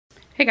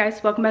Hey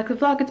guys, welcome back to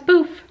the vlog. It's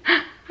Boof.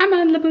 I'm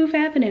on Leboof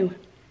Avenue.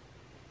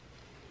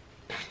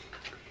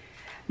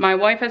 My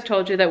wife has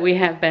told you that we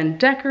have been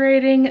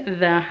decorating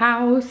the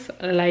house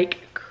like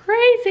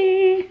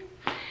crazy.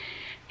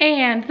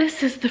 And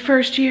this is the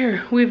first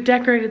year we've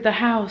decorated the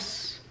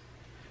house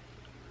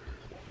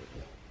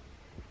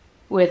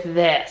with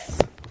this.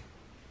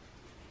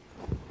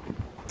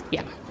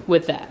 Yeah,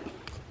 with that.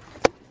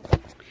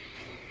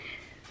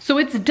 So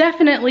it's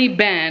definitely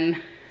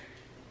been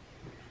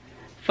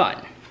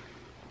fun.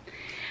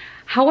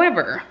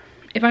 However,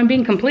 if I'm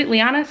being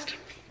completely honest,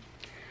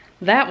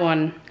 that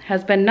one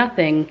has been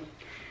nothing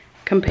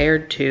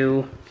compared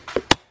to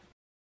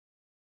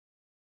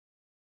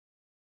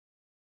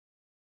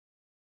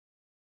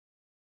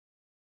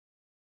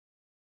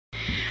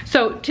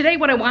So today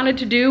what I wanted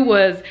to do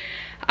was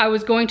I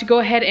was going to go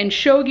ahead and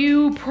show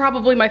you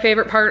probably my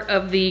favorite part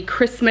of the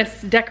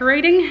Christmas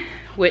decorating,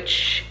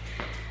 which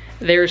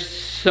there's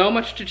so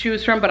much to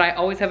choose from, but I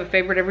always have a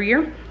favorite every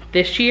year.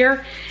 This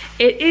year,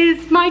 it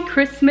is my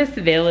Christmas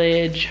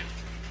village.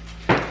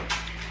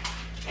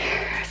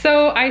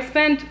 So I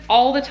spent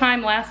all the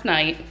time last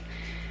night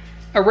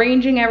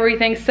arranging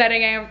everything,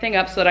 setting everything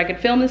up so that I could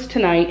film this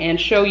tonight and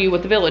show you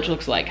what the village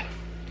looks like.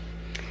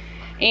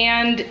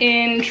 And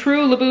in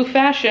true Leboof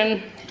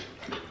fashion,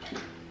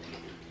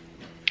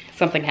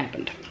 something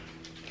happened.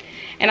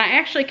 And I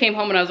actually came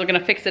home and I was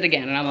gonna fix it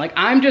again. And I'm like,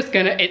 I'm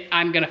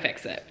gonna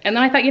fix it. And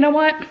then I thought, you know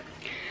what?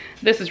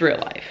 This is real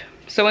life.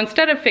 So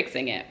instead of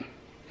fixing it,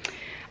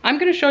 I'm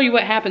gonna show you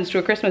what happens to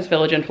a Christmas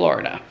village in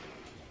Florida.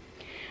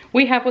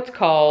 We have what's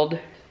called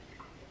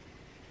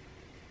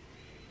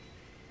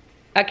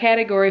a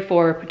category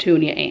for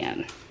Petunia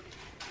Ann.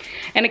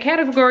 And a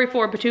category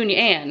for Petunia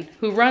Ann,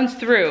 who runs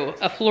through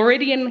a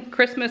Floridian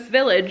Christmas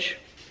village,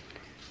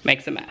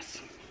 makes a mess.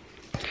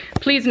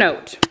 Please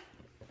note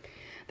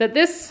that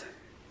this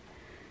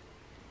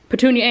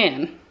Petunia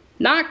Ann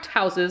knocked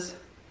houses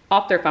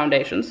off their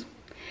foundations.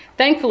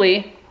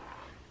 Thankfully,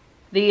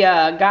 the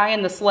guy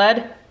in the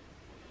sled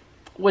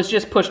was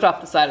just pushed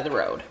off the side of the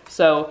road.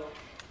 So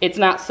it's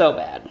not so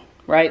bad,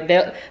 right?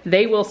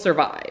 They will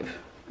survive,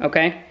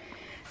 okay?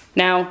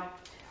 Now,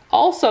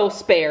 also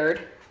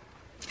spared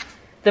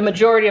the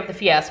majority of the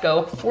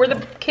fiasco were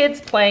the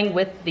kids playing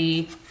with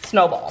the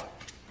snowball.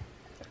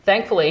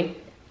 Thankfully,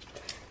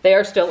 they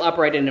are still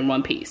uprighted in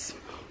one piece.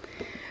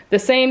 The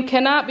same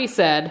cannot be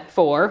said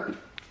for,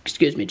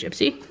 excuse me,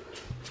 Gypsy,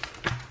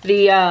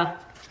 the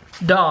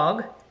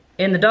dog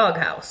in the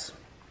doghouse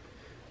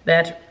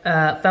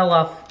that fell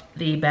off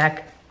the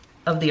back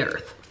of the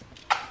earth.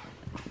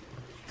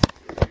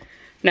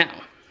 Now,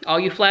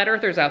 all you flat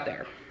earthers out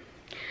there,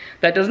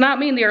 that does not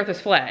mean the earth is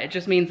flat. It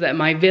just means that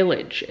my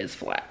village is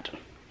flat.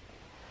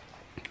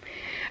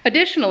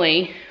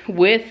 Additionally,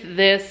 with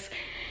this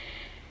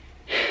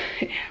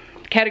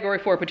category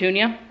for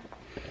Petunia,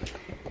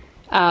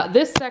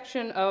 this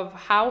section of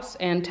house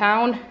and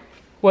town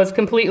was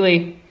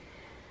completely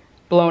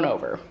blown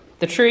over.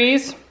 The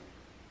trees,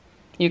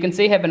 you can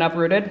see, have been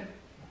uprooted.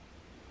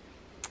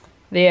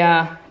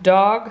 The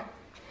dog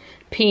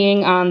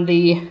peeing on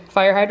the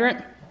fire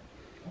hydrant,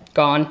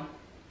 gone.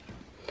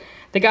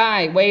 The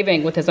guy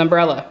waving with his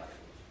umbrella,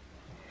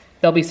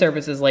 there'll be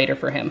services later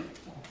for him.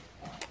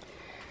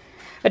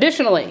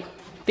 Additionally,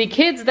 the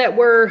kids that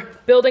were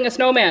building a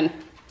snowman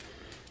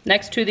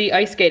next to the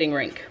ice skating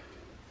rink,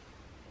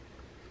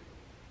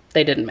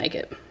 they didn't make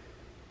it.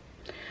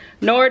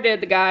 Nor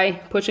did the guy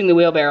pushing the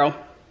wheelbarrow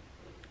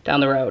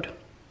down the road.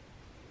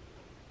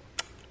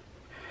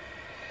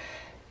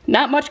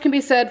 Not much can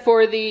be said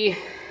for the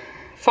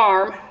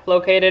farm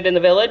located in the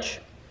village.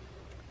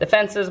 The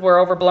fences were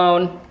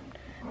overblown.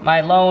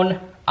 My lone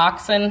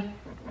oxen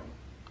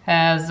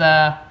has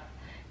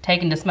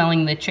taken to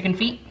smelling the chicken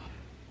feet.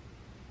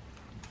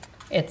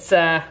 It's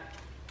the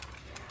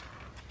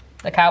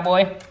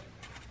cowboy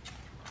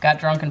got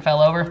drunk and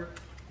fell over.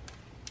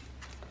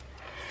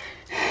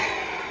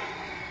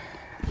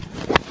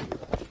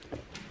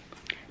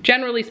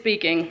 Generally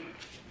speaking,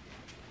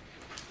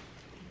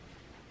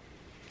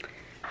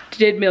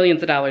 did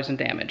millions of dollars in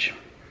damage.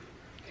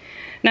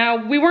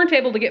 Now, we weren't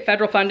able to get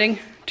federal funding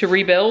to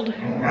rebuild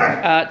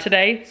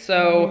today,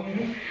 so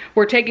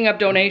we're taking up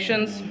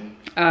donations.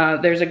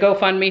 There's a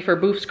GoFundMe for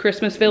Boof's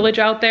Christmas Village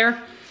out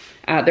there.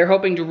 They're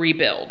hoping to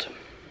rebuild.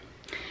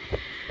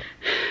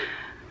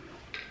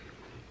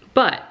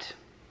 But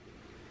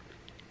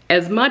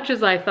as much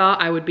as I thought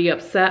I would be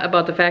upset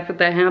about the fact that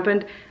that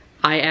happened,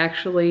 I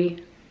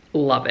actually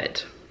love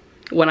it.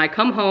 When I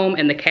come home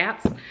and the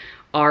cats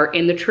are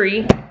in the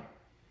tree,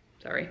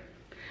 sorry,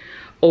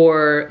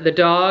 or the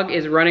dog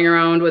is running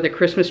around with a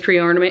Christmas tree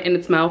ornament in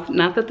its mouth,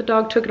 not that the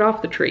dog took it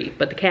off the tree,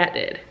 but the cat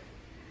did.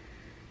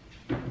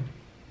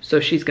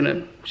 So she's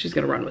gonna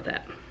run with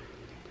that.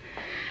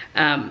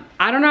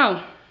 I don't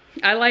know,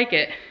 I like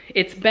it.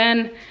 It's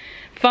been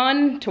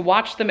fun to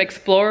watch them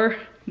explore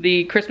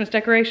the Christmas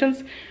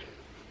decorations,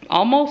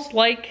 almost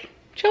like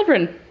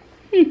children.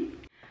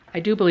 I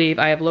do believe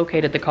I have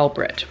located the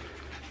culprit.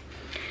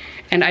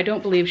 And I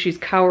don't believe she's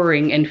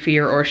cowering in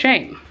fear or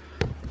shame.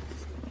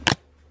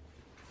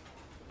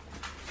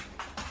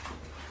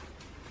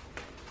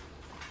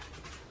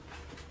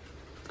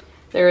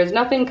 There is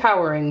nothing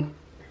cowering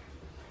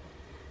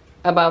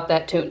about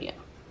that Tunia.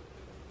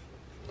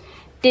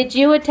 Did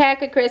you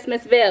attack a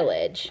Christmas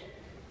village?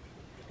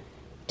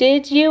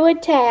 Did you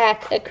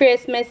attack a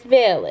Christmas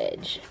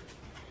village?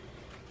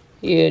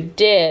 You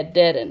did,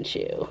 didn't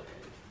you?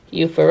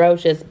 You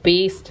ferocious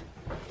beast.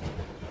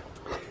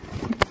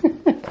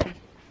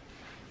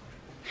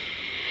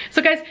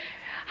 So guys,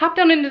 hop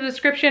down into the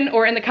description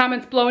or in the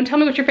comments below and tell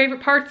me what your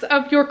favorite parts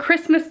of your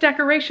Christmas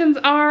decorations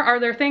are. Are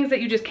there things that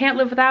you just can't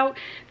live without?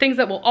 Things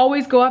that will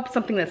always go up,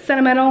 something that's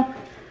sentimental?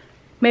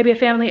 Maybe a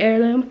family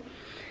heirloom?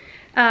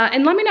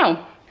 And let me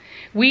know.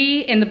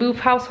 We in the Boof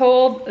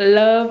household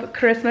love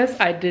Christmas.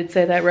 I did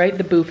say that right.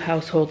 The Boof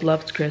household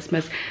loves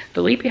Christmas.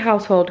 The Leapy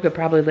household could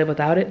probably live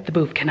without it. The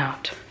Boof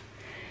cannot.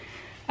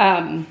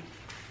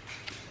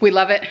 We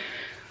love it.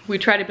 We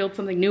try to build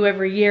something new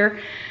every year.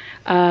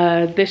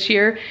 This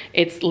year,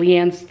 it's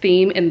Leanne's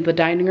theme in the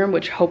dining room,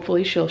 which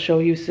hopefully she'll show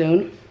you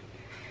soon.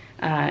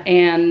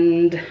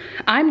 And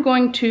I'm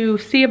going to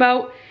see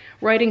about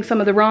righting some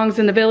of the wrongs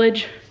in the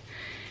village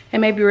and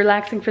maybe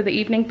relaxing for the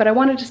evening. But I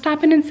wanted to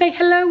stop in and say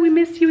hello. We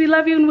miss you, we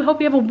love you, and we hope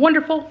you have a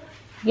wonderful,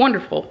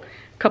 wonderful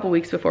couple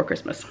weeks before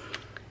Christmas.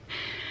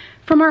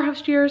 From our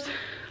house to yours,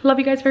 love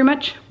you guys very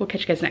much. We'll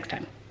catch you guys next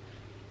time.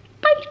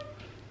 Bye.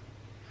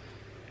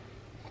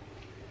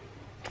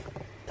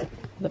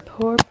 The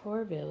poor,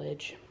 poor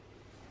village.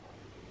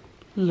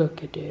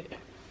 Look at it.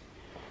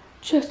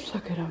 Just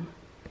look at him.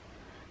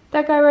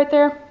 That guy right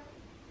there,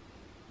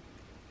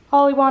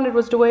 all he wanted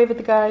was to wave at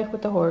the guy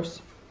with the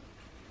horse.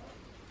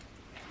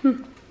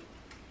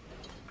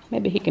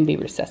 Maybe he can be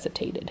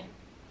resuscitated.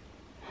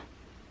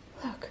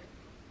 Look.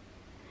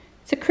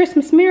 It's a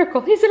Christmas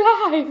miracle. He's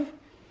alive.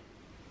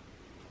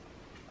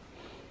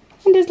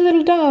 And his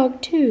little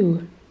dog,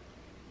 too.